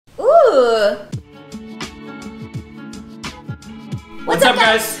What's up,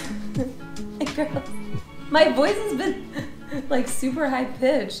 guys? Hey, girls. My voice has been like super high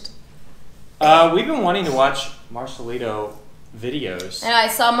pitched. We've been wanting to watch Marcelito videos. And I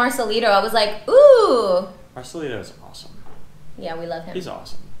saw Marcelito. I was like, ooh. Marcelito is awesome. Yeah, we love him. He's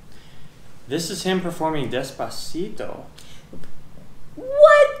awesome. This is him performing Despacito.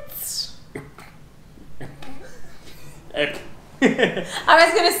 What? I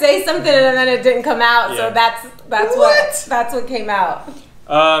was gonna say something and then it didn't come out, so that's what came out.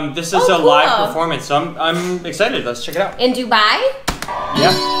 This is a live performance, so I'm excited. Let's check it out. In Dubai?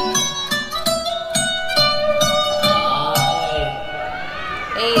 Yeah.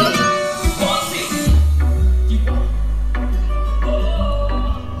 Hey.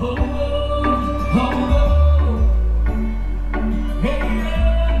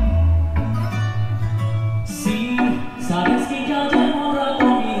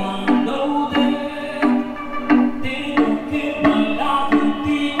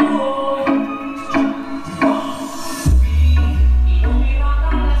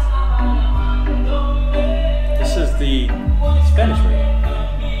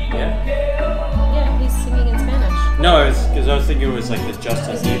 No, because I was thinking it was like the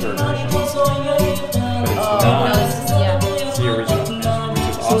Justin Bieber version. But it's not. It's the original Spanish,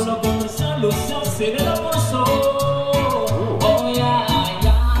 which is awesome.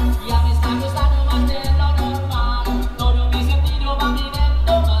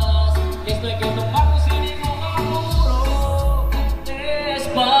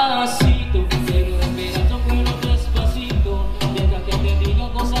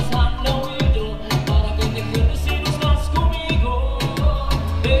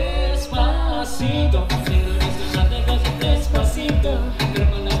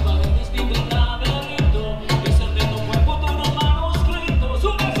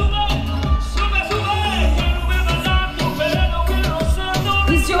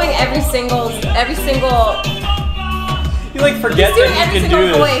 Every single. You like forget that he can do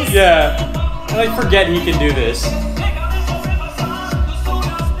this. Voice. Yeah. I like forget he can do this.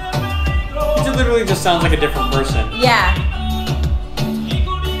 He literally just sounds like a different person. Yeah.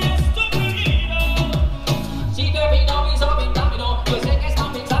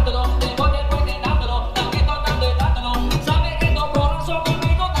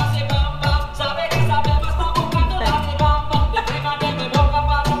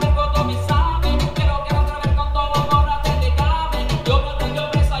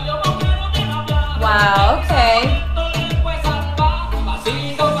 Wow, okay.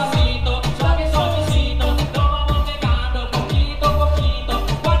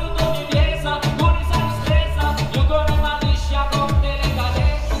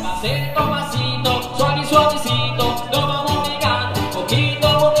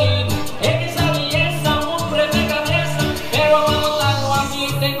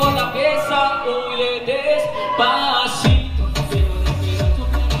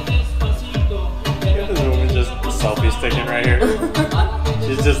 Selfie sticking right here.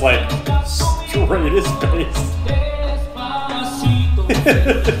 She's just like straight as face.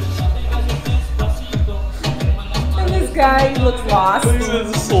 And this guy looks lost. This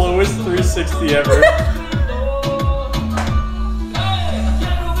is the slowest 360 ever.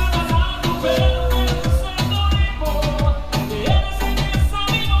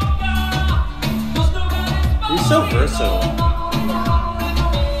 He's so versatile.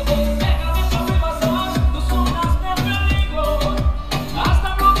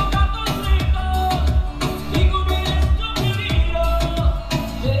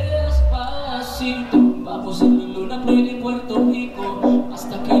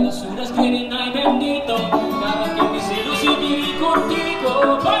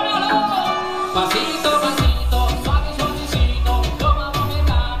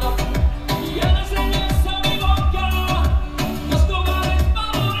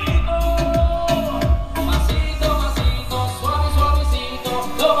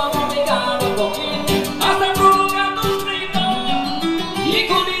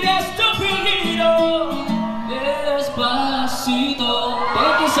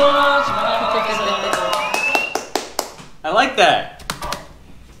 I like that.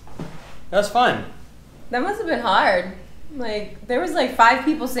 That's fun. That must have been hard. Like, there was like 5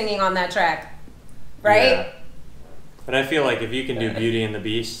 people singing on that track, right? Yeah. But I feel like if you can do Beauty and the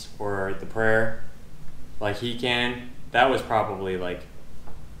Beast or The Prayer, like he can, that was probably like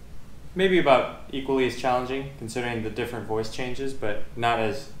maybe about equally as challenging considering the different voice changes, but not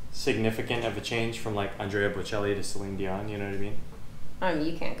as significant of a change from like Andrea Bocelli to Celine Dion, you know what I mean? I mean,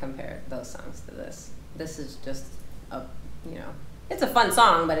 you can't compare those songs to this. This is just a, you know, it's a fun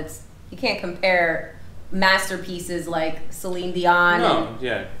song, but it's, you can't compare masterpieces like Celine Dion. No,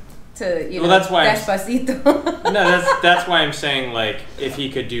 yeah. To well, that's why Despacito. No, that's why I'm saying like if he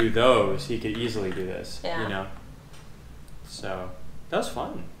could do those, he could easily do this. Yeah. You know. So that was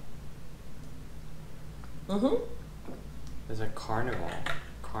fun. Mhm. There's a carnival,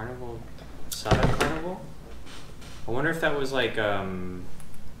 Sada Carnival. I wonder if that was like the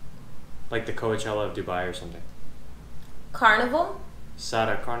Coachella of Dubai or something. Carnival.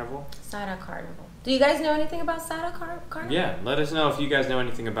 Sada Carnival. Sada Carnival. Do you guys know anything about Sada Carnival? Yeah, let us know if you guys know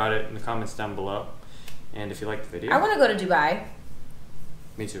anything about it in the comments down below. And if you like the video. I want to go to Dubai.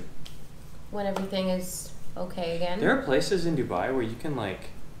 Me too. When everything is okay again. There are places in Dubai where you can like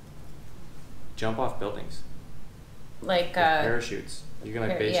jump off buildings. Like parachutes. You can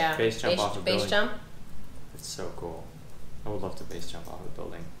like base jump off a building. Base jump? It's so cool. I would love to base jump off a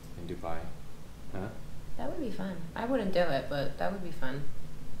building in Dubai. Huh? That would be fun. I wouldn't do it, but that would be fun.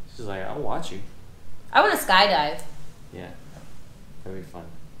 She's like, I'll watch you. I want to skydive. Yeah. That would be fun.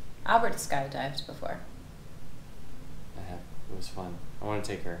 Albert skydived before. I have. It was fun. I want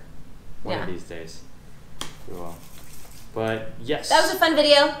to take her one of these days. We will. But yes. That was a fun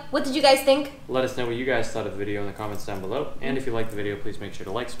video. What did you guys think? Let us know what you guys thought of the video in the comments down below. And if you liked the video, please make sure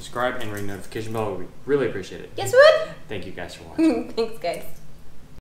to like, subscribe, and ring the notification bell. We really appreciate it. Yes, we would. Thank you guys for watching. Thanks, guys.